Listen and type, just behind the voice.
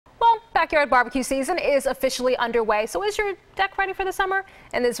Backyard barbecue season is officially underway. So is your deck ready for the summer?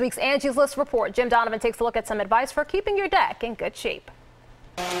 In this week's Angie's List report, Jim Donovan takes a look at some advice for keeping your deck in good shape.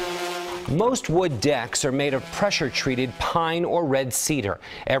 Most wood decks are made of pressure-treated pine or red cedar.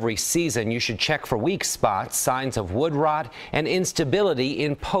 Every season, you should check for weak spots, signs of wood rot, and instability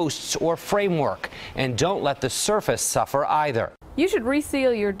in posts or framework. And don't let the surface suffer either. You should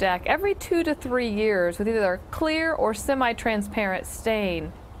reseal your deck every 2 to 3 years with either clear or semi-transparent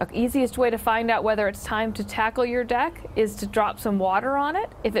stain. The easiest way to find out whether it's time to tackle your deck is to drop some water on it.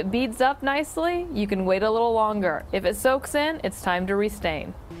 If it beads up nicely, you can wait a little longer. If it soaks in, it's time to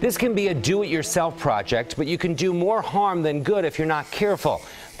restain. This can be a do-it-yourself project, but you can do more harm than good if you're not careful.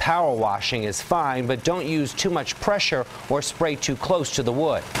 Power washing is fine, but don't use too much pressure or spray too close to the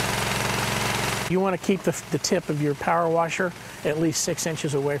wood. You want to keep the tip of your power washer at least 6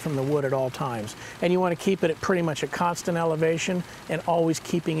 inches away from the wood at all times. And you want to keep it at pretty much a constant elevation and always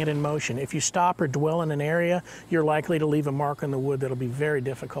keeping it in motion. If you stop or dwell in an area, you're likely to leave a mark on the wood that'll be very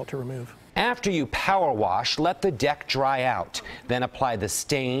difficult to remove. After you power wash, let the deck dry out. Then apply the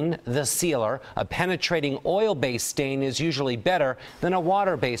stain, the sealer. A penetrating oil-based stain is usually better than a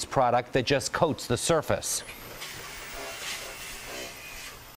water-based product that just coats the surface.